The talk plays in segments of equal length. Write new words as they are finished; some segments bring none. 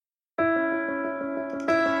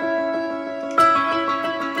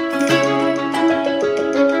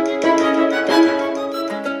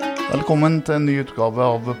Velkommen til en ny utgave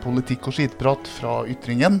av Politikk Skjitprat fra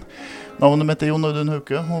Ytringen. Navnet mitt er Jon Audun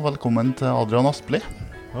Hauke, og velkommen til Adrian Aspli.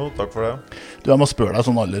 Jo, takk for det. Du, jeg må spørre deg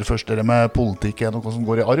sånn aller først, det med politikk, er noe som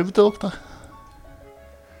går i arv til dere?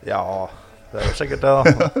 Ja, det er jo sikkert det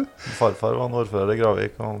da. Farfar var en ordfører i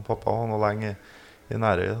Gravik, og pappa var noe lenge i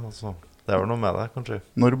Nærøy. Så det er vel noe med det, kanskje.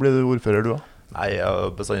 Når blir du ordfører du da? Nei, jeg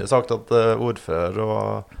har bestandig sagt at ordfører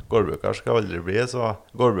og gårdbruker skal aldri bli, så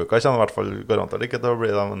gårdbruker kjenner i hvert fall garantert ikke til å bli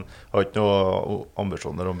det, men jeg har ikke noen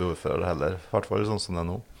ambisjoner om å bli ordfører heller, i hvert fall sånn som det er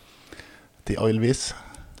nå. Til all vis?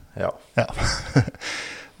 Ja. Ja.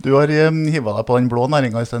 Du har hivet deg på den blå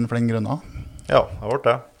næringen i stedet for den grønne? Ja, det har vært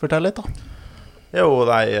det. Fortell litt da. Jo,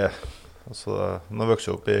 nei, altså, nå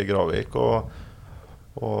vokste jeg opp i Gravik, og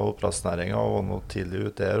oppdrettsnæringen var noe tidlig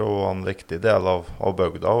ut der, og var en viktig del av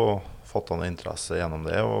bygda, og fått noen interesse gjennom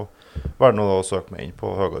det, og var nå da å søke meg inn på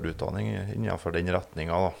høyere utdanning innenfor den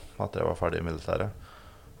retningen da, etter jeg var ferdig i militæret.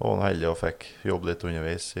 Og var heldig og fikk jobbe litt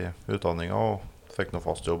underveis i utdanningen, og fikk noe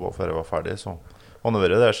fast jobb før jeg var ferdig. Så han har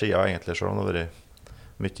vært der siden egentlig selv, han har vært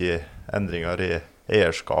mye endringer i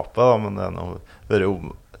eierskapet, da, men det har vært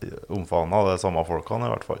omfavnet av de samme folkene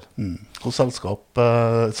i hvert fall. Hvilket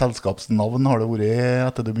selskapsnavn har det vært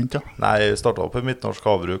etter du begynte? Ja? Nei, jeg startet opp i Midtnorsk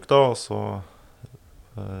Havbruk da, og så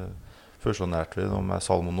fusjonerte vi med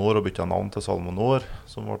Salmonor og byttet navn til Salmonor,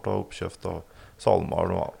 som ble oppkjøpt av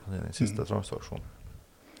Salmar i den siste transaksjonen.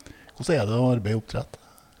 Hvordan er det å arbeide i oppdrett?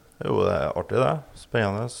 Jo, det er artig det.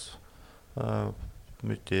 Spennende.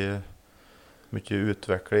 Mye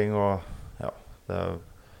utvikling, og ja,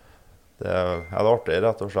 det er artig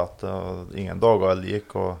rett og slett. Ingen dager er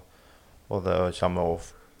like, og det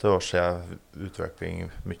kommer til å skje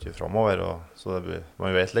utvikling mye fremover. Så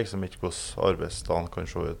man vet liksom ikke hvordan arbeidsdagen kan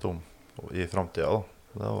se ut i fremtiden.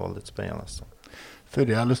 Det var litt spennende. Så. Før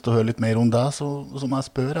jeg har lyst til å høre litt mer om deg, så må jeg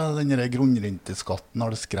spørre, denne grunnrenteskatten,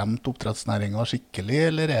 har det skremt oppdrettsnæringen skikkelig,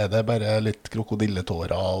 eller er det bare litt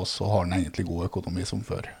krokodilletårer, og så har den egentlig god økonomi som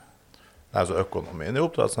før? Nei, så økonomien i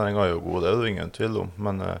oppdrettsnæringen er jo god, det er det ingen tvil om,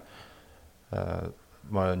 men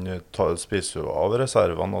man spiser jo av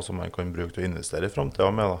reservene som man kan bruke til å investere i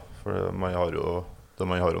fremtiden med. Da. For man har jo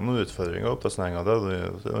noen utfordringer i oppdrettsnæringen, det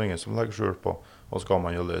er jo ingen som legger skjul på. Og skal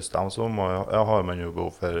man jo løse dem, så har man jo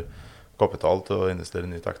behov for kapital til å investere i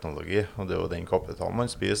ny teknologi. Og det er jo den kapitalen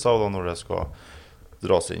man spiser av da, når det skal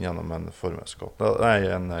dras inn gjennom en formuesskatt.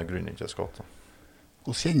 Nei, en grunnrenteskatt.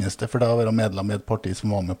 Hvordan kjennes det for deg å være medlem i et parti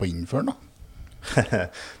som var med på å innføre da?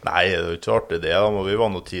 Nei, det er jo ikke artig det. Da må vi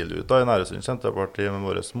være noe tidlig ut da, i Næresund Senterparti med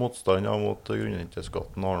våre motstander mot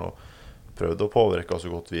grunnrenteskatten. Har nå prøvd å påvirke så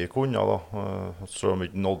godt vi kunne. Da. Så om vi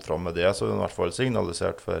ikke nådde fram med det, så er det i hvert fall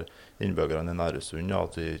signalisert for innbyggerne i Næresund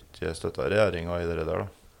at vi ikke støtter regjeringen i det der.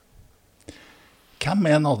 Da. Hvem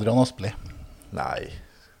er Adrian Aspli? Nei,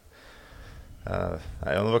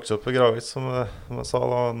 jeg har vokst opp i Gravik, som jeg sa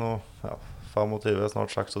da, nå 25,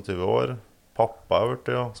 snart 26 år. Pappa har vært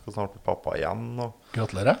det, og skal snart bli pappa igjen. Og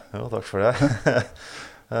gratulerer. Ja, takk for det.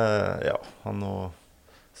 Ja, han har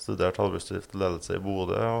studert havbruksdrift og ledelse i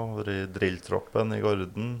Bodø, og vært i drilltroppen i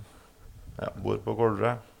Garden. Ja, bor på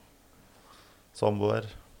Gårdre. Samboer.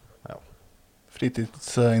 Ja.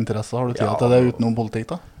 Fritidsinteresse, har du tid til det utenom politikk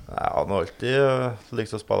da? Ja, han har alltid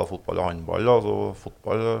likt å spille fotball og håndball. Altså,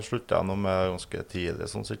 fotball sluttet jeg nå med ganske tidlig,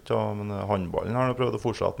 sånn sett, ja. Men håndballen har jeg prøvd å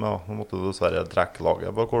fortsette med. Nå måtte du dessverre trekke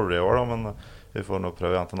laget på Gårdre i år, da, men vi får nå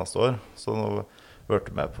prøve igjen til neste år. Så nå har jeg vært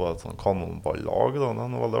med på et sånn kanonballag, da. Det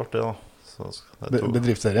er noe veldig artig, da.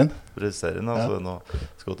 Bedriftsserien? Bedriftsserien, ja. Så nå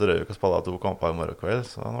skal jeg til Røyvik og spille 2 kamper i morgen kveld,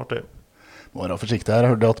 så det er artig. Må være forsiktig her.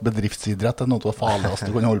 Jeg hørte at bedriftsidrett er noe av det farligste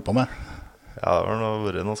du kan holde på med. Ja, det har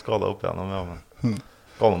vært noen skader opp igjennom, ja, men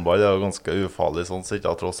kanonball er jo ganske ufarlig, sånn sett,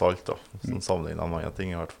 ja, tross alt, da. Sånn sammenlignet med mange ting,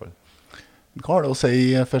 i hvert fall. Hva har det å si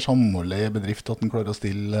for samholdet i bedrift at den klarer å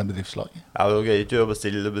stille bedriftslag? Ja, det er jo gøy ikke å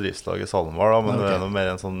bestille bedriftslag i Salmar, da, men det er noe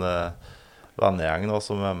mer en sånn vennegjeng da,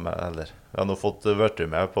 som er med, eller vi har nå fått vært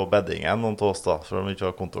med på beddingen noen til oss da, for om vi ikke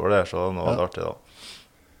har kontor der, så det er noe veldig artig da.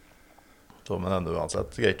 Så, men det er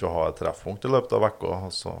uansett greit å ha et treffpunkt i løpet av vekka,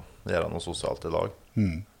 og så gjøre noe sosialt i lag.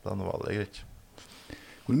 Det er noe veldig greit.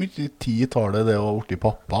 Hvor mye tid tar det å bli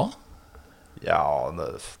pappa? Ja, det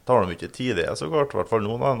tar mye tid det, så klart, i hvert fall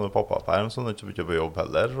nå da, når pappa er perm, så er det ikke mye på jobb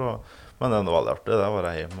heller, så, men det er noe veldig artig det, å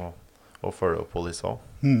være hjemme og følge opp på Lisa.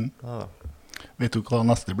 Det er det. Vet du hva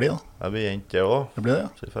neste blir da? Det blir jente også. Det blir det, ja.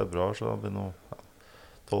 Så i februar så det blir noe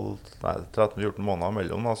 13-14 måneder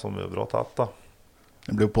mellom da, som blir bra tett da.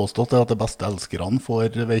 Det blir jo påstått at det beste elskerne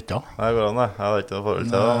får veita. Nei, går an det. Jeg har ikke noe forhold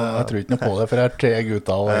til det. Jeg tror ikke noe på det, for jeg har 3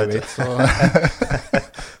 gutter og jeg vet, så...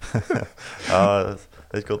 Ja, det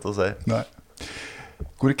er ikke godt å si. Nei.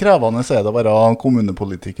 Hvor krevende det å være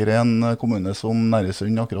kommunepolitiker i en kommune som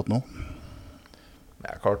Næresund akkurat nå?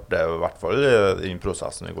 Ja, klart, det er jo i hvert fall i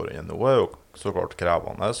prosessen vi går inn i nå, er jo så klart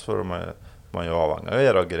krevende, for man er jo avhengig av å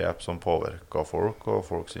gjøre grep som påvirker folk og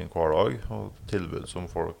folk sin hverdag, og tilbud som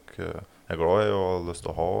folk er glad i og har lyst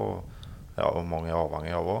til å ha, og mange er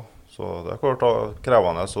avhengig av også. Så det er klart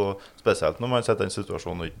krevende, så spesielt når man sitter i en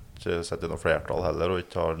situasjon og ikke sitter i noe flertall heller, og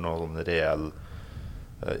ikke har noen reell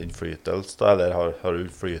innflytelse, eller har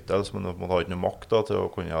innflytelse, men man har ikke noe makt da, til å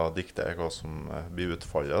kunne diktere hva som blir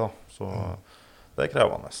utfallet. Da. Så det er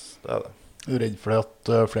krevende, det er det. Er du redd for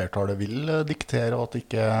at flertallet vil diktere, og at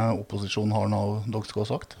ikke opposisjonen har noe dere skal ha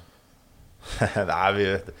sagt? Nei,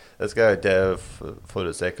 det skal jeg ikke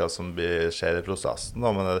forutse hva som skjer i prosessen,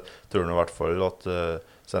 da, men jeg tror i hvert fall at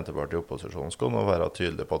Senterpartiet og opposisjonen skal nå være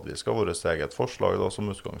tydelige på at vi skal ha vårt eget forslag da,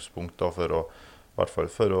 som utgangspunkt, da, i hvert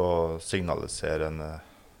fall for å signalisere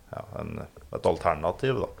et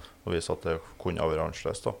alternativ, da, og vise at det kunne være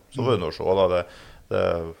annerledes. Da. Så får vi nå se, da,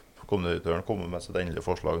 kommunedirektøren kommer med sitt endelige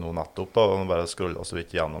forslag nå nettopp, da, og bare scroller så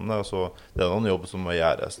vidt gjennom det, så det er noen jobb som må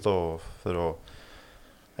gjøres da, for å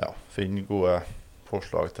finne gode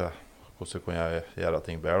forslag til hvordan vi kan gjøre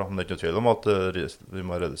ting bedre. Da. Men det er ikke noe tvil om at vi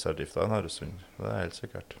må redusere driften i Næresund, det er helt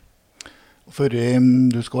sikkert. Før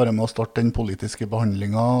du skal være med å starte den politiske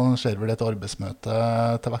behandlingen, skjer vel et arbeidsmøte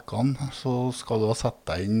til vekkene, så skal du ha sett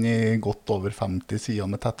deg inn i godt over 50 sider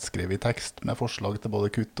med tettskrevet tekst med forslag til både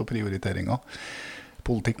kutt og prioriteringer.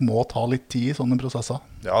 Politikk må ta litt tid i sånne prosesser.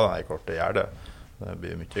 Ja, det er klart det gjør det. Det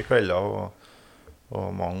blir mye kvelder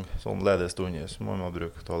og mange sånne ledige stunder som man må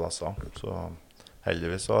bruke til å lese. Så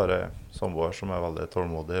heldigvis så har jeg samboer som er veldig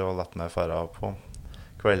tålmodig og lett meg færre på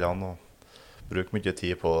kveldene og bruker mye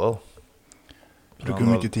tid på det. Bruker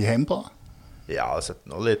du mye tid hjemme på det? Ja, jeg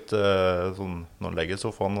sitter nå litt sånn, når jeg legger i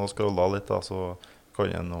sofaen og scroller litt, da, så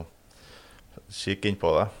kan jeg nå kikke inn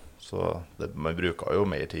på det. Så man bruker jo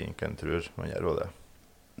mer tid enn jeg tror man gjør jo det.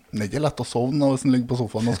 Det er ikke lett å sovne hvis man ligger på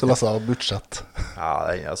sofaen og skal lese av budsjett. Ja,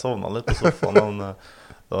 jeg sovnet litt på sofaen, men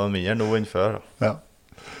det var mindre nå enn før. Ja.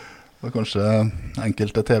 Det er kanskje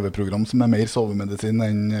enkelte TV-program som er mer sovemedisin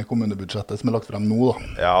enn kommunebudsjettet som er lagt frem nå,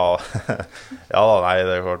 da. Ja, nei,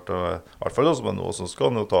 det er klart. I hvert fall som er nå, så skal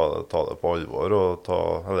man jo ta det på alvor,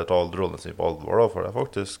 eller ta rollen sin på alvor, da, for det er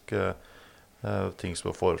faktisk ting som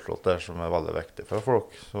er foreslått der som er veldig viktig for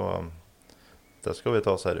folk. Så det skal vi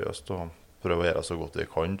ta seriøst og prøve å gjøre så godt vi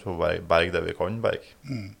kan til å berge det vi kan berge.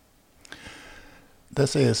 Det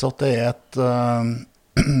sies at det er et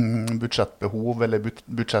budsjettbehov eller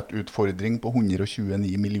budsjettutfordring på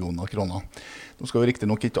 129 millioner kroner. Nå skal jo riktig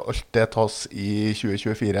nok ikke alt det tas i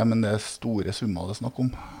 2024, men det er store summer det er snakk om.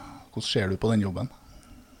 Hvordan ser du på den jobben?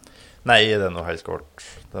 Nei, det er noe helt klart.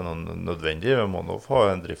 Det er noe nødvendig. Vi må nå ha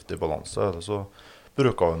en drift i balanse. Så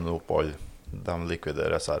bruker vi opp alle de likvide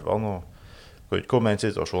reservene. Og vi kan ikke komme i en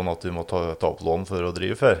situasjon at vi må ta opp lån for å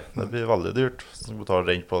drive her. Det blir veldig dyrt. Så vi tar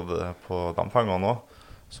rent på de pengene også.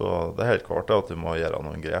 Så det er helt klart at vi må gjøre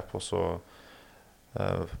noen grep. Og så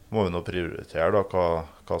må vi nå prioritere da,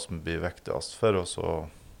 hva som blir viktigst for oss,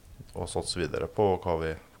 og satse videre på hva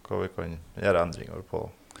vi kan gjøre endringer på.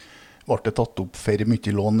 Ble det tatt opp for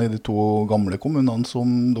mye lån i de to gamle kommunene som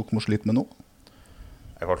dere må slite med nå?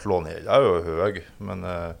 Lånegjelden er jo høy,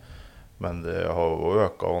 men det har jo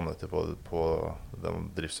økt vanlig på de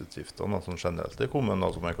driftsutgiftene som generelt i kommunen.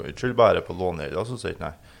 Altså man kan ikke skylde bare på lånegjelden, synes jeg ikke,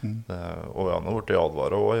 nei. Og vi har nå blitt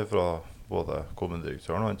advaret også fra både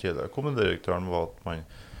kommunedirektøren og den tidligere kommunedirektøren var at man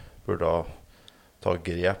burde ta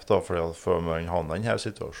grep da, før man havner i denne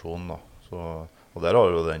situasjonen. Da. Og der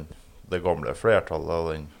har jo det gamle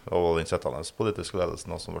flertallet og den sittende politiske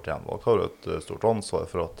ledelsen som ble gjenvalgt, har jo et stort ansvar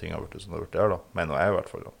for at ting har vært som det har vært der, da. Mener jeg i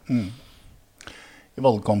hvert fall. Da. I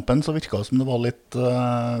valgkampen så virket det som det var litt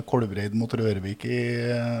kolbreid mot Rørvik i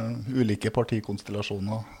ulike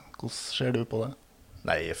partikonstellasjoner. Hvordan ser du på det?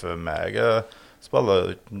 Nei, for meg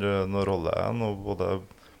spiller ikke noen rolle. Jeg både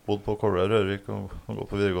bodd på Kolre Rørvik og gått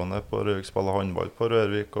på videregående på Rørvik, spiller håndball på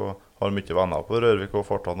Rørvik og har mye venner på Rørvik og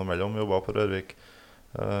fartene mellom jobber på Rørvik.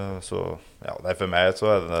 Så ja, for meg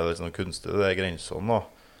så er det litt sånn kunstig, det er grensene da.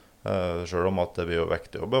 Selv om at det blir jo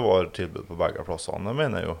viktig å bevare tilbud på begge plassene,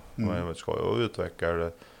 mener jeg jo. Man skal jo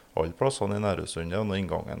utvikle alle plassene i Næresund, og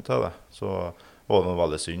inngangen til det. Så var det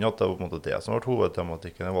veldig synd at det var på en måte det som var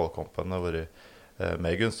hovedtematikken i valgkampen. Det har vært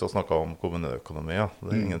mer gunstig å snakke om kommuneøkonomi, ja.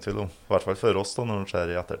 Det er ingen tvil om. I hvert fall for oss da, når det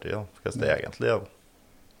skjer i ettertid, ja. Hva det egentlig er.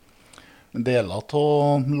 Deler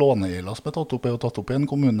av lånegjelden som er tatt opp, er jo tatt opp i en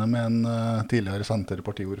kommune med en tidligere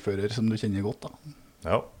senterpartiordfører som du kjenner godt, da.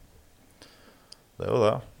 Ja, det er jo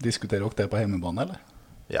det. Diskuterer dere det på hjemmebane, eller?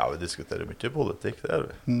 Ja, vi diskuterer mye politikk, det er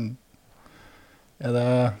vi. Er det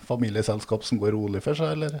familieselskap som går rolig for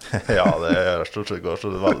seg, eller? Ja, det er stort sett går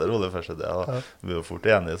så det er veldig rolig for seg det. Da. Vi er jo fort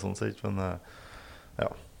enige sånn sett, men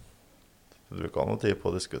ja. Du bruker noe tid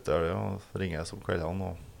på å diskutere det, og ringe som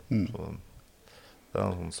kveldene. Så det er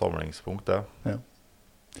en sånn samlingspunkt, det. Ja.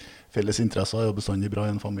 Felles interesser er jo bestandig bra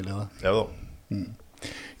i en familie, det. Ja da.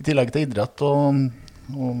 I tillegg til idrett og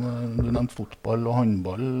du nevnte fotball og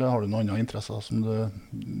håndball, har du noen andre interesser som du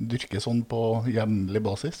dyrker sånn på jevnlig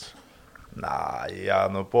basis? Nei, jeg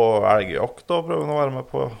er nå på elgjakt da, prøver å være med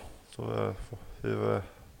på. Så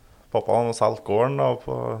pappa har solgt gården da,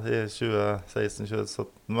 i 2016-2017,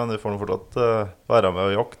 men vi får nå fortsatt være med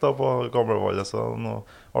og jakte da, på gamlevalget, så det er noe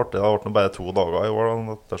artig. Det har vært bare 2 dager i år,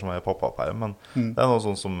 da, ettersom jeg er pappaperm, men det er noe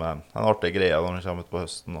sånn som en artig greie når den kommer ut på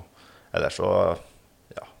høsten. Ellers så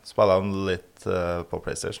spiller jeg litt på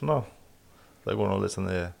PlayStation da. Det går nå litt sånn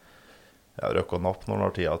i røkk og napp når man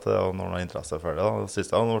har tida til og når man har interesse for det. Det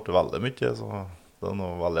siste har det vært veldig mye, så det er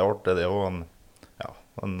noe veldig artig. Det er jo en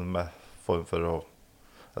form for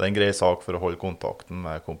det er en grei sak for å holde kontakten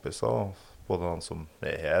med kompiser, både de som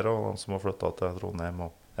er her og de som har flyttet til Trondheim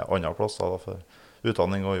og andre plasser da, for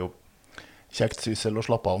utdanning og jobb. Kjekt syssel å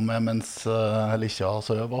slappe av med mens Likkja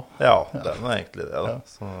søv også. Ja, det er egentlig det da.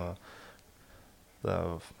 Så det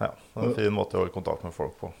er en fin måte å holde kontakt med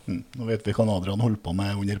folk på. Nå vet vi hva Adrian holder på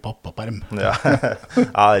med under pappaperm. Ja, det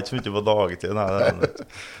er ikke mye på dagetid. Nei, det er ikke.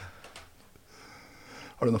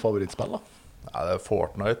 Har du noe favorittspill da? Ja, det er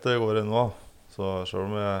Fortnite det går i nå. Så selv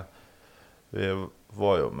om vi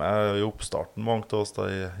var jo med i oppstarten mange av oss da,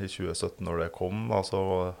 i 2017 når det kom, da, så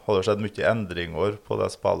hadde det skjedd mye endringer på det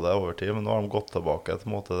spillet over tid, men nå har de gått tilbake til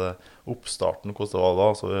en måte, det oppstarten, hvordan det var da,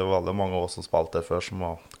 så det er veldig mange av oss som spilte det før som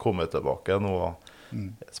har kommet tilbake nå og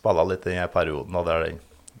spillet litt i denne perioden da, der den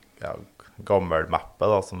gammel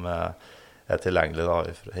mappet da, som er tilgjengelig da,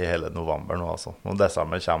 i hele november nå. Altså. Når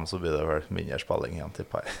desember kommer så blir det vel mindre spilling igjen,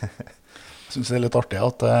 tipper jeg. Jeg synes det er litt artig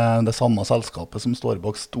at det samme selskapet som står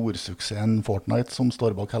bak storsuksessen Fortnite som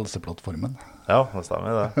står bak helseplattformen. Ja, det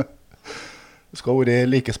stemmer det. Det skal ha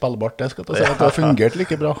vært like spillbart det, skal jeg si, at det har fungert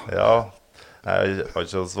like bra. Ja, jeg har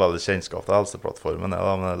ikke så veldig kjennskap til helseplattformen,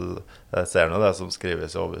 men jeg ser noe det som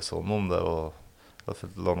skrives i Avis om det, og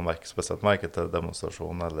jeg la noe spesielt merke til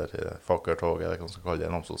demonstrasjon eller fakkeltog, eller hva man skal kalle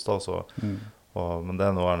det i Namsos da, så men det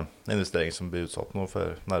er nå en investering som blir utsatt nå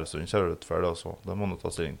for nærmest kjører ut for det, så det må man ta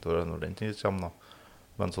stilling til når den tid kommer da.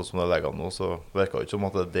 Men sånn som det legger nå, så virker det ikke som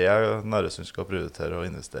at det er det nærmest skal prioritere å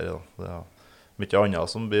investere i. Det er mye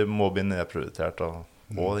annet som må bli nedprioritert da,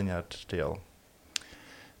 på denne tiden.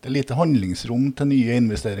 Det er lite handlingsrom til nye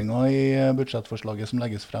investeringer i budsjettforslaget som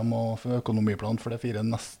legges frem og for økonomiplan for de 4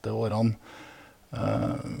 neste årene.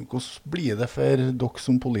 Hvordan blir det for dere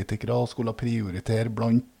som politikere å skulle prioritere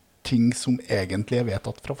blant ting som egentlig er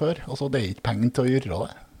vedtatt fra før? Altså, det er ikke penger til å gjøre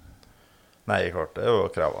det. Nei, klart, det er jo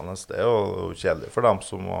krevende. Det er jo kjedelig for dem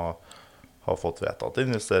som har fått vedtatt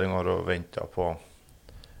investeringer og ventet på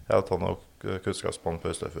ta noe kunnskapspann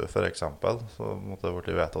på Østøyfjord, for eksempel. Så måtte det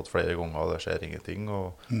vært vedtatt flere ganger, og det skjer ingenting,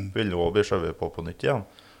 og vil nå bli skjøvet på nytt igjen.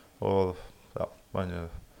 Og det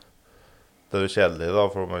er jo kjedelig da,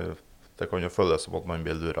 for det kan jo føles som at man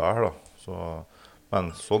blir luret her da.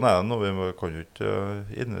 Men sånn er det nå, vi kan jo ikke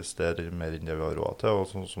investere mer enn det vi har råd til, og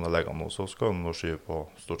sånn som det legger nå, så skal vi nå skyve på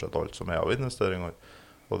stort sett alt som er av investeringer.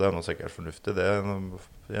 Og det er nå sikkert fornuftig, det er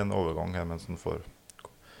en overgang her mens man får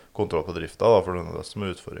kontroll på driften da, for det er det som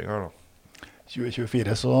er utfordringen her da.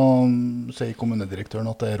 2024 så sier kommunedirektøren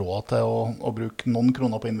at det er råd til å bruke noen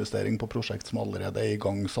kroner på investering på prosjekt som allerede er i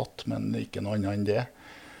gang satt, men ikke noe annet enn det.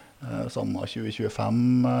 Samme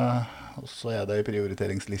 2025, og så er det en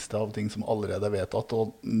prioriteringsliste av ting som allerede er vedtatt,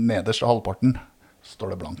 og nederst av halvparten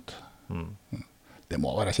står det blankt. Det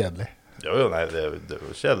må være kjedelig. Jo, nei, det er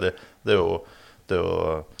jo kjedelig. Det er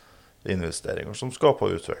jo investeringer som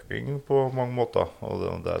skaper utvikling på mange måter, og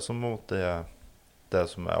det er det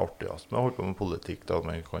som er artigast med å holde på med politikk, da, at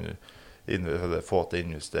man kan få til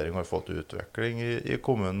investering og få til utvikling i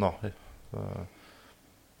kommunen da.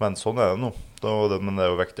 Men sånn er det nå. Men det er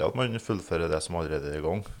jo viktig at man fullfører det som allerede er i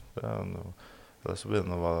gang. Det så blir det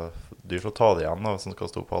noe dyrt å ta det igjen da, hvis man skal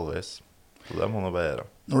stå på halvveis. Så det må man bare gjøre.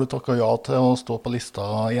 Når du takket ja til å stå på lista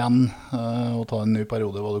igjen og ta en ny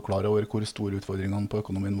periode, var du klar over hvor store utfordringene på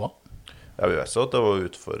økonomien var? Ja, vi vet så at det var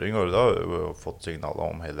utfordringer, da har vi jo fått signaler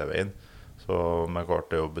om hele veien. Men klart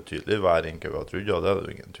det er jo betydelig hver enn vi har trodd, ja, det er det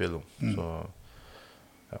jo ingen tvil om. Så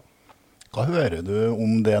hva hører du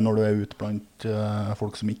om det når du er ute blant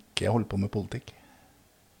folk som ikke holder på med politikk?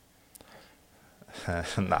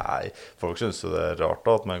 Nei, folk synes jo det er rart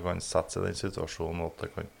da, at man kan sette seg i den situasjonen at det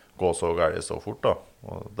kan gå så galt så fort da,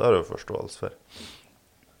 og det er jo forståelse for.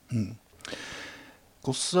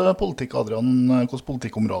 Hvordan politikk, Adrian, hvordan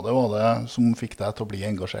politikkområde var det som fikk deg til å bli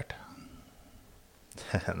engasjert?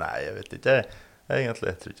 Nei, jeg vet ikke, egentlig.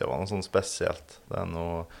 Jeg tror ikke det var noe sånn spesielt. Det er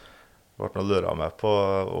noe, jeg ble noe luret med på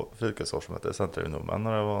fylkesårsmøtet i Senterungdommen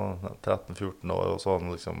når jeg var 13-14 år, og så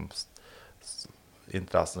hadde liksom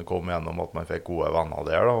interessen kom gjennom at man fikk gode venner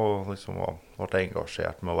der, da, og liksom ble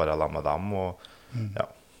engasjert med å være sammen med dem, og ja.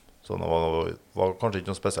 Så det var kanskje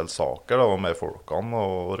ikke noen spesielle saker, det var mer folkene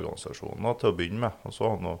og organisasjonene til å begynne med. Og så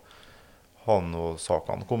har noen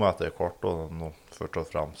sakene kommet etter hvert, og nå først og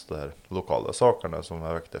fremst de her lokale sakene som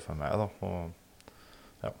er viktige for meg. Da. Og,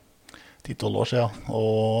 ja. 10-12 år siden,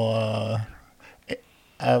 og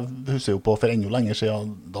jeg husker jo på for enda lenger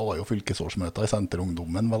siden, da var jo fylkesårsmøter i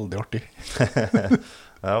Senterungdommen veldig artig.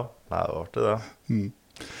 Ja, det var artig det.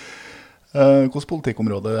 Hvilket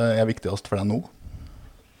politikkområde er viktigst for deg nå?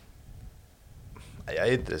 Jeg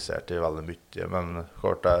er interessert i veldig mye, men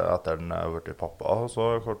klart etter den jeg har vært pappa, så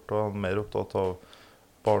er jeg klart mer opptatt av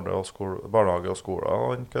barnehage og skole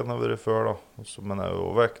enn hva jeg har vært før. Da. Men jeg er jo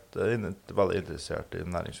veldig interessert i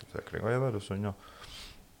næringsutviklingen i Nærøysund. Ja.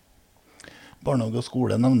 Barnehage og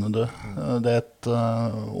skole nevner du. Det er et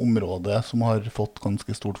område som har fått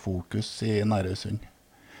ganske stort fokus i Nærøysund.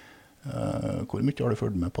 Hvor mye har du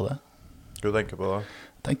fulgt med på det? Hva tenker du på det?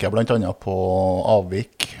 Tenker jeg blant annet på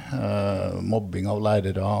avvik, mobbing av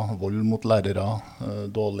lærere, vold mot lærere,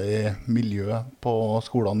 dårlig miljø på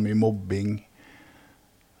skolene, mye mobbing.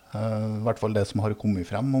 I hvert fall det som har kommet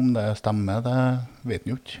frem, om det stemmer, det vet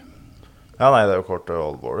jeg jo ikke. Ja, nei, det er jo kort og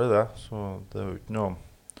alvorlig det, så det er jo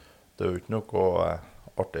ikke noe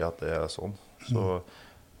artig at det er sånn. Så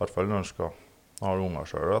i hvert fall når man har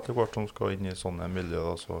unger selv etter hvert som skal inn i sånne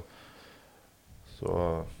miljøer, så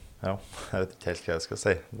ja, jeg vet ikke helt hva jeg skal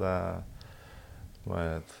si. Det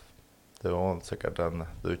er jo sikkert jeg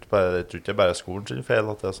tror ikke bare skolen sin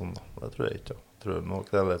feil at det er sånn. Det tror jeg ikke. Jeg tror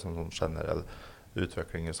nok det er litt sånn generell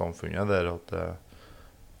utvikling i samfunnet der at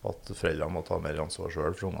foreldrene må ta mer ansvar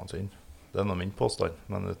selv for ungene sine. Det er noe min påstand,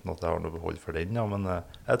 men uten at jeg har noe behold for den, ja, men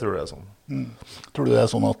jeg tror det er sånn. Tror du det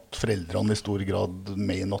er sånn at foreldrene i stor grad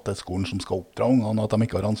mener at det er skolen som skal oppdra ungene, og at de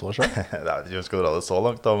ikke har ansvar selv? Jeg vet ikke om jeg skal dra det så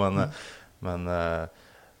langt da, men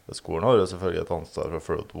skolen har jo selvfølgelig et ansvar for å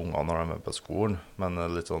følge opp ungene når de er med på skolen, men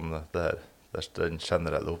litt sånn den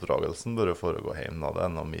generelle oppdragelsen bør jo foregå hjemme da, det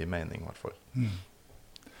er noe min mening i hvert fall.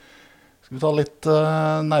 Skal vi ta litt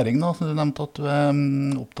næring da? Du nevnte at du er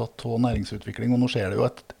opptatt av næringsutvikling, og nå skjer det jo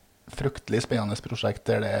et fryktelig spennende prosjekt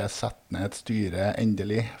der det er satt ned et styre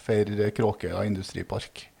endelig for Kråkøya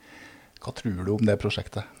industripark. Hva tror du om det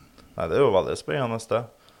prosjektet? Nei, det er jo veldig spennende det,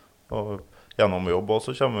 og gjennom jobb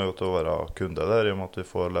også kommer vi jo til å være kunde der, i og med at vi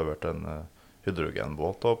får levert en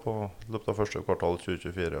hydrogenbåt da, på løpet av første kvartal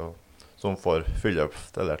 2024, som får fylle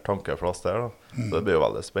opp eller tankeplass der. Da. Så det blir jo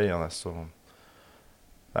veldig spennende. Så,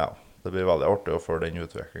 ja, det blir veldig artig å følge den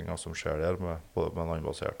utviklingen som skjer der, både med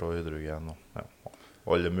landbasert og hydrogen,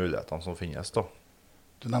 og alle mulighetene som finnes. Da.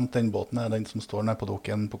 Du nevnte den båten, er den som står nede på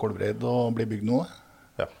dokken på Kolbreid og blir bygd nå?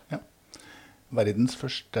 Ja. Verdens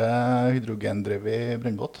første hydrogendrevet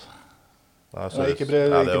brønnbåt. Ikke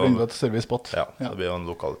brønnbåt, servicebåt. Ja, det blir jo en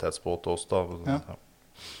lokalitetsbåt også da. Ja.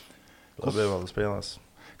 Det blir veldig spennende.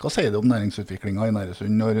 Hva sier du om næringsutviklingen i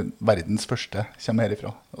Nærøysund når verdens første kommer herifra?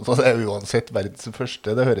 Altså, det er jo uansett verdens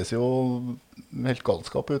første, det høres jo helt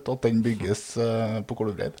galskap ut at den bygges på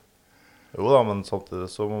Kolbreid. Jo da, men samtidig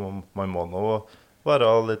så man må nå være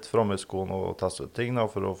litt fremme i skoen og teste ut ting da,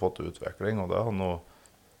 for å få til utvikling, og det har nå,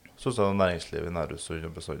 synes jeg, næringslivet i Nærøysund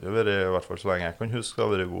bestandig vært, i hvert fall så lenge jeg kan huske,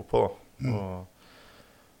 har vært god på da. Og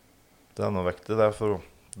det er noe viktig det for å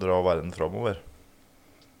dra verden fremover.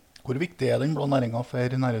 Hvor viktig er den blå næringen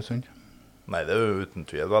for Nærøysund? Nei, det er jo uten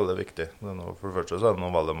tvil veldig viktig. For det første så er det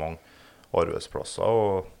noe veldig mange arbeidsplasser,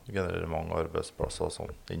 og genererer mange arbeidsplasser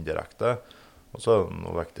sånn indirekte. Og så er det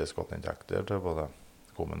noe viktige skatteinntekter til både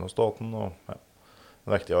kommunen og staten, og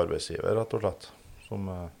en viktig arbeidsgiver, rett og slett, som,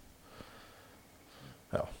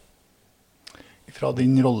 ja. Fra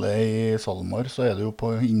din rolle i SalMar så er du jo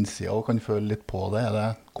på innsida og kan føle litt på det. Er det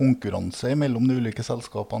konkurranse mellom de ulike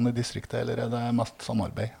selskapene i distriktet, eller er det mest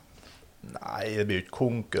samarbeid? Nei, det blir jo ikke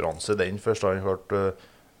konkurranse i den forstand.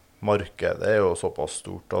 Markedet er jo såpass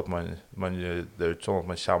stort at det er jo ikke sånn at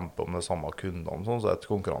man kjemper om det samme kundene. Sånn, så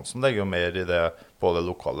konkurransen ligger jo mer i det på det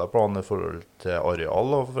lokale planet i forhold til areal.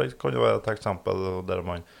 Og det kan jo være et eksempel der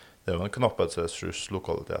det er jo en knapphetsressurs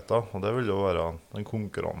lokaliteter, og det vil jo være en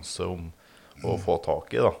konkurranse om å få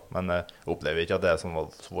tak i da. Men jeg opplever ikke at det er sånn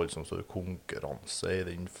voldsomt stor konkurranse i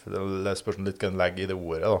den. Det spørs litt hva en legger i det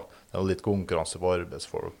ordet da. Det er jo litt konkurranse på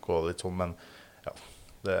arbeidsfolk og litt sånn, men ja,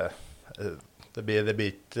 det blir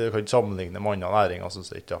ikke, jeg kan ikke sammenligne med andre næringer,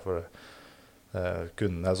 synes jeg ikke, for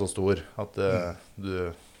kunden så stor at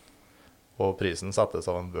og prisen settes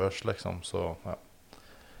av en børs, liksom. Så ja,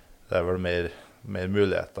 det vel mer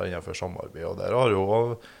muligheter innenfor samarbeid. Og der har jo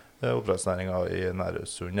oppdrettsnæringen i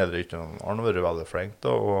Nærøysund eller Ytringen vært veldig flink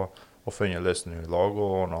da, og funnet løsninger i lag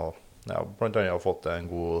og ordnet, ja, blant annet har fått en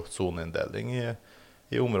god zoneinndeling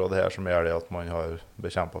i området her som gjør det at man har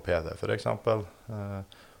bekjempet PD for eksempel,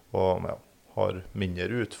 og ja, har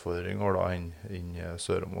mindre utfordringer da inn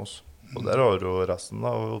sør om oss. Og der har jo resten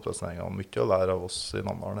av oppdrettsnæringen mye å lære av oss i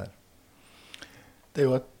Namdalen her. Det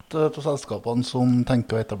jo et av selskapene som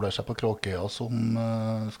tenker å etablere seg på Kråkøya, som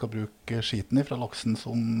skal bruke skiten fra laksen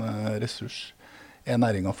som ressurs.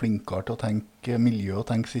 Næringen flinkere til å tenke miljø og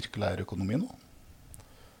tenke sirkulær økonomi nå?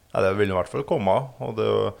 Ja, det vil i hvert fall komme, og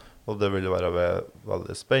det vil være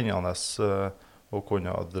veldig spennende å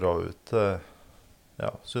kunne dra ut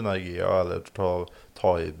ja, synergier eller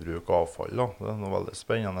ta i bruk avfall. Da. Det noe veldig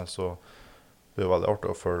spennende, så det blir veldig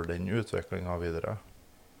artig å følge den utviklingen videre.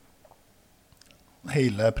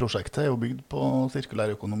 Hele prosjektet jo bygd på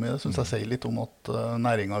sirkulær økonomi. Det synes jeg sier litt om at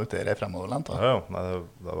næringen ute er fremoverlent. Ja, det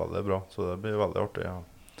er veldig bra, så det blir veldig artig. Ja.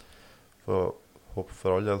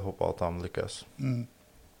 For all del håper at de lykkes.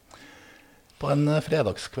 På en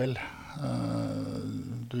fredagskveld,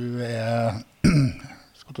 du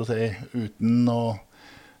skal du si, uten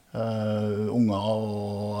unger,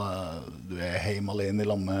 og du hjemme alene i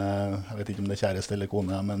lammet, jeg vet ikke om det er kjæreste eller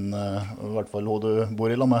kone, men i hvert fall hun du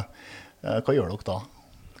bor i lammet. Hva gjør dere da?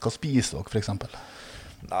 Hva spiser dere for eksempel?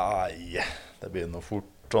 Nei, det blir noe fort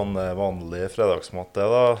sånn vanlig fredagsmat det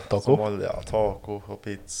da. Taco? Ja, taco og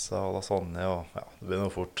pizza og lasagne, og ja, det blir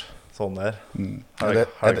noe fort sånn der.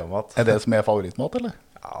 Er det som er favorittmat, eller?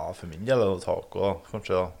 Ja, for min del er det taco da,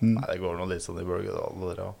 kanskje da. Nei, det går noe litt sånn i bølgedal.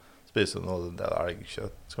 Ja. Spiser noe del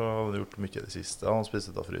elgkjøtt, så har vi gjort mye det siste. Ja.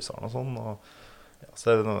 Spiser ut av fryseren og sånn. Og, ja,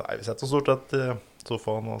 så er det noe, vi setter stort sett i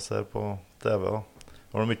sofaen og ser på TV da.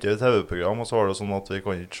 Det var mye TV-program, og så var det sånn at vi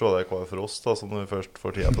kan ikke se det hva for oss da, så når vi først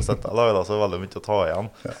får tida til å sette lag, da, så er det veldig mye å ta igjen.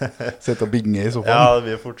 Sitte og binge i sofaen? Ja, det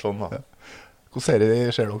blir fort sånn da. Ja. Hvor ser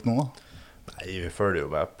dere nå da? Nei, vi følger jo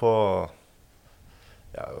med på,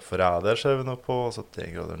 ja, Forræder ser vi nå på,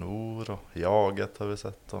 71 grader nord, og Jaget har vi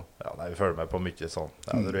sett, og ja, nei, vi følger med på mye sånn,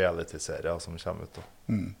 ja, det er reality-serier som kommer ut da.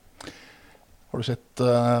 Har du sett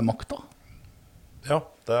Makta? Ja,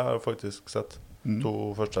 det har jeg faktisk sett.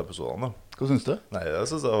 2 første episodene. Hva synes du? Nei, jeg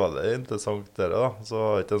synes det var veldig interessant det da. Så jeg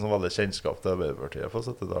har ikke en sånn veldig kjennskap til Arbeiderpartiet på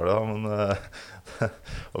 70-tallet, men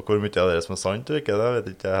og hvor mye av det som er sant og ikke, det vet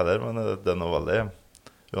ikke jeg heller, men det er noe veldig,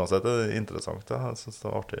 uansett det er interessant det. Jeg synes det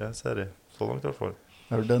var artig serie, så langt i hvert fall.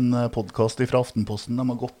 Jeg hørte en podcast fra Aftenposten,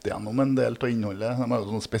 de har gått gjennom en del av innholdet. De har jo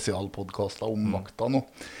sånne spesialpodcaster om makta nå.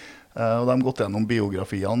 Og de har gått gjennom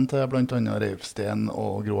biografiene til blant annet Reif Steen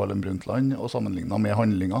og Gro Harlem Brundtland og sammenlignet med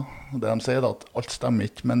handlinger. Det de sier da at alt stemmer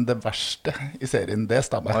ikke, men det verste i serien, det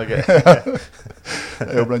stemmer. Okay. Det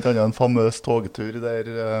er jo blant annet en famøs togtur der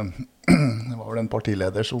det var vel en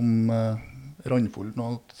partileder som rannfull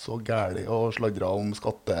noe så gærlig og sladret om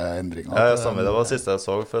skatteendringer. Ja, stemmer. Det var det siste jeg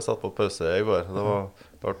så, for jeg satt på pause i går. Det var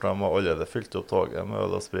klart de allerede fylt opp toget med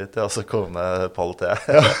øl og sprit, ja, så kom det pall til.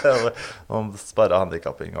 De sperret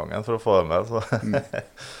handicap-inngangen for å få det med, så det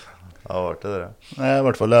var artig det. I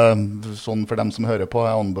hvert fall sånn for dem som hører på,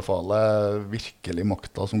 jeg anbefaler virkelig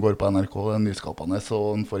Makta som går på NRK, det er nyskapende, så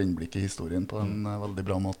en får innblikk i historien på en veldig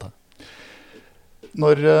bra måte.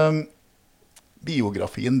 Når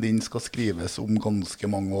biografien din skal skrives om ganske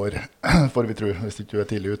mange år, får vi tro, hvis ikke du er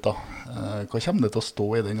tidlig ut da. Hva kommer det til å stå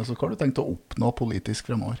i den, og så hva har du tenkt å oppnå politisk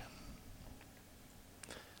fremover?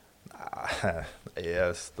 Nei, det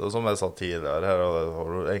er som jeg sa tidligere her, og det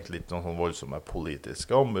har egentlig ikke noen sånn voldsomme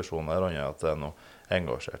politiske ambisjoner, annet at det er noe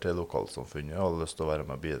engasjert i lokalsamfunnet, og har lyst til å være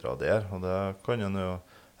med og bidra der, og det kan jo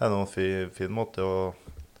være noen fin måte å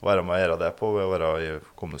være med og gjøre det på ved å være i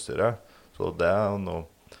kommunestyret, så det er noe.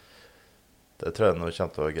 Det tror jeg nå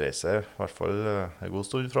kommer til å greie seg, i hvert fall en god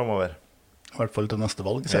stund fremover. I hvert fall til neste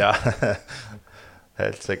valg, så. Ja,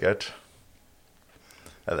 helt sikkert.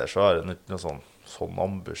 Ellers så har jeg ikke noen sånn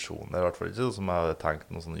ambisjoner, i hvert fall ikke som jeg har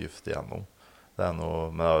tenkt noe sånn gift igjennom. Det er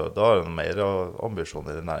noe, men da har jeg noe mer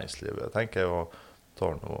ambisjoner i næringslivet, tenker jeg, og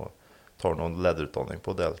tar noen lederutdanning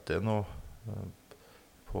på deltid nå,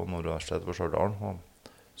 på Nord-Universitetet på Stjørdal,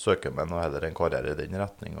 og søker meg noe heller en karriere i den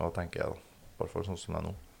retningen, og tenker jeg, i hvert fall sånn som det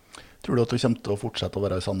er nå. Tror du at du kommer til å fortsette å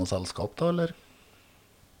være i samme selskap da, eller?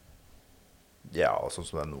 Ja, sånn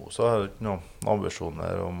som det er nå, så har jeg ikke noen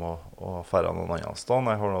ambisjoner om å fære noen annen sted.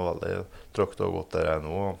 Jeg har noe veldig trygt og godt der jeg er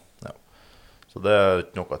nå. Ja. Så det er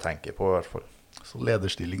ikke noe å tenke på i hvert fall. Så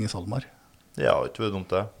lederstilling i Salmar? Ja, ikke dumt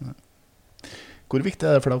det. Ja. Hvor viktig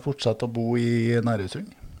er det for deg å fortsette å bo i Nærøysund?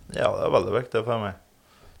 Ja, det er veldig viktig for meg.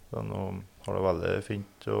 Nå har det veldig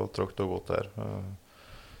fint og trygt og godt her.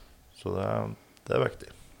 Så det er viktig.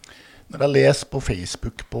 Når jeg leser på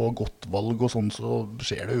Facebook på godt valg og sånn, så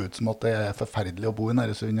ser det ut som at det er forferdelig å bo i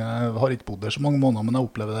Næresund. Jeg har ikke bodd der så mange måneder, men jeg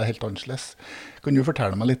opplever det helt annerledes. Kan du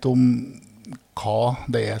fortelle meg litt om hva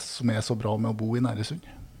det er som er så bra med å bo i Næresund?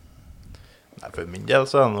 Nei, for min del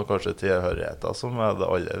så er det nok kanskje tilhørigheten som er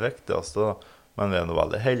det aller viktigste. Men vi er nå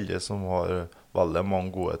veldig heldige som har veldig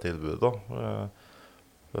mange gode tilbud.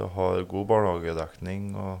 Vi har god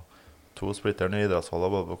barnehagedekning og 2 splitterne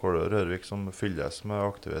idrettshaller både på Koløy og Rørvik som fylles med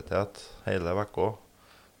aktivitet hele vekka.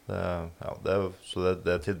 Så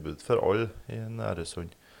det er tilbud for alle i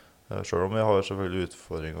Næresund. Selv om vi har selvfølgelig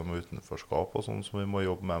utfordringer med utenforskap og sånn som vi må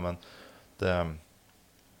jobbe med, men det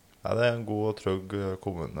er en god og trygg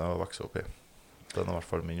kommune å vokse opp i. Det er i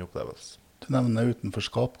hvert fall min opplevelse. Du nevner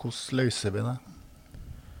utenforskap. Hvordan løser vi det?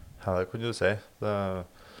 Ja, det kan du si.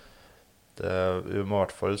 Vi må i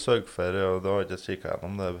hvert fall sørge for, og det har jeg ikke kikket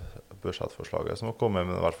gjennom det budsjettforslaget som har kommet,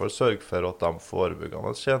 men i hvert fall sørge for at de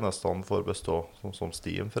forebyggende tjenestene får bestå, som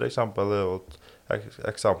Steam for eksempel, er jo et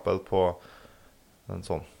eksempel på en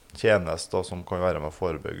sånn tjeneste som kan være med å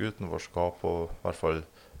forebygge utenforskap og i hvert fall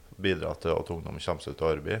bidra til at ungdom kommer ut til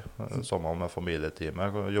arbeid, sammen med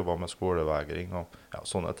familieteamet, jobber med skolevegring og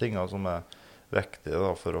sånne ting som er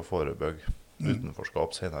viktige for å forebygge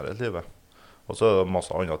utenforskap senere i livet. Og så er det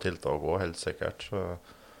masse andre tiltak også, helt sikkert.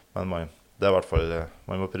 Men det er i hvert fall,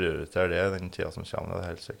 man må prioritere det i den tiden som kommer, det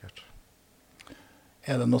er helt sikkert.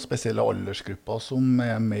 Er det noen spesielle aldersgrupper som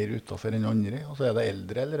er mer utenfor enn andre? Altså er det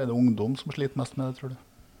eldre, eller er det ungdom som sliter mest med det, tror du?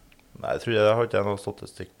 Nei, jeg tror jeg har ikke noe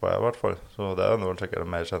statistikk på det i hvert fall. Så det er vel sikkert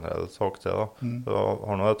en mer generell sak til. Jeg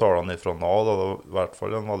har noen tallene fra NAV, da det er i hvert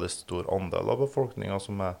fall en veldig stor andel av befolkningen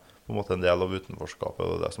som er på en måte en del av utenforskapet.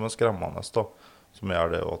 Og det er det som er skremmende, da, som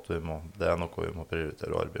gjør det at det er noe vi må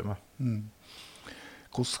prioritere å arbeide med.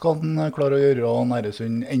 Hvordan skal en klare å gjøre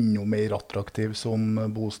Næresund enda mer attraktiv som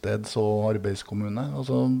bosteds- og arbeidskommune?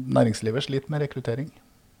 Altså, næringslivet sliter med rekruttering.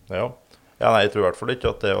 Nei, jeg tror i hvert fall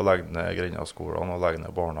ikke at det å legge ned grendeskolene og legge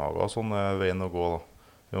ned barnehager sånn er veien å gå. Da.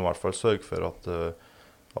 Vi må i hvert fall sørge for at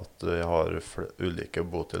vi har ulike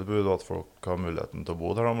botilbud, og at folk har muligheten til å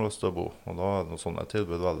bo der de har lyst til å bo. Og da er noe sånne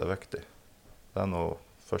tilbud veldig viktig. Det er noe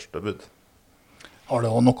første bud. Har det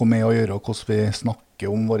også noe med å gjøre hvordan vi snakker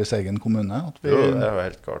om vår egen kommune? Jo, det er jo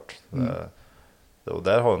helt klart. Og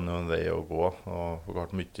der har vi jo en vei å gå. Og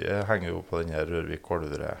klart mye henger jo på denne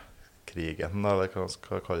Rørvik-Kolvre-krigen, eller hva man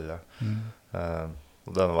skal kalle det.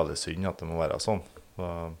 Og det er noe veldig synd at det må være sånn.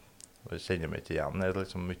 Jeg kjenner meg ikke igjen i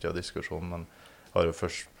liksom mye av diskusjonen, men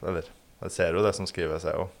jeg ser jo det som skriver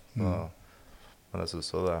seg også. Men jeg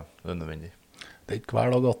synes jo det er unødvendig. Det er ikke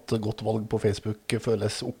hver dag at godt valg på Facebook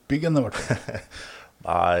føles oppbyggende, i hvert fall.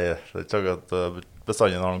 Nei, det er ikke akkurat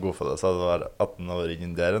bestandig har en god følelse av å være 18 år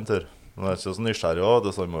inn der en tur. Men jeg er ikke så nysgjerrig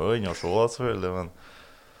også, så jeg må jo inn og se selvfølgelig, men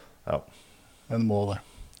ja. En må det.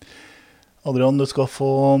 Adrian, du skal få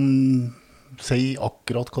si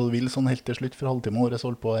akkurat hva du vil sånn helt til slutt, for halvtime året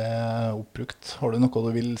holdt på er oppbrukt. Har du noe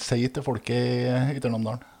du vil si til folket i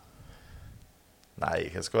Ytternen? Nei,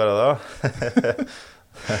 hva skal være det?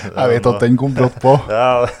 Jeg vet at den kom brått på.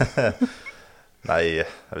 Nei, jeg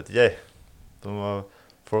vet ikke jeg.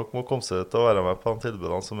 Folk må komme seg ut og være med på de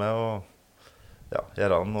tilbudene som er, og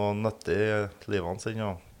gjøre noe nyttig i livene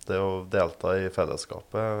sine. Og det å delta i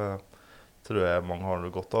fellesskapet tror jeg mange har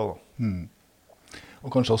noe godt av. Og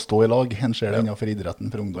kanskje å stå i lag. En ser det innenfor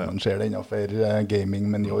idretten for ungdommen, en ser det innenfor gaming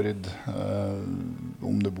med Njord.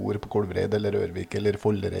 Om du bor på Kolvereid eller Rørvik eller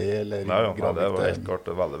Follereid eller Gravik. Det var helt klart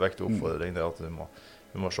en veldig viktig oppfordring, det at vi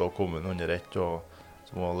må se kommunen under ett, og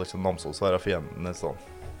så må liksom Namsos være fienden i stedet.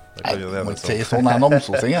 Nei, du må ikke si sånn, jeg er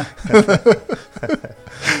namsosing, jeg.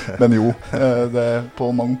 Men jo, det er på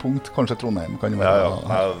mange punkt, kanskje Trondheim kan jo være.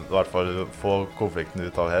 I hvert fall få konflikten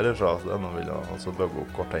ut av her, så det er noe vil jeg altså bygge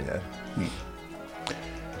opp kort hender.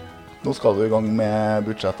 Nå skal du i gang med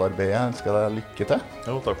budsjettarbeidet. Jeg ønsker deg lykke til.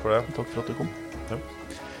 Jo, takk for det. Takk for at du kom. Ja.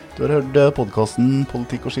 Du har hørt podcasten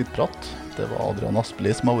Politikk Skjitprat. Det var Adrian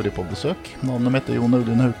Aspli som har vært på besøk. Navnet mitt er Jon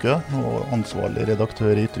Audun Hauke, og ansvarlig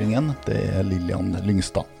redaktør i Ytringen, det er Lillian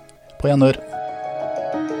Lyngstad. På gjenhør.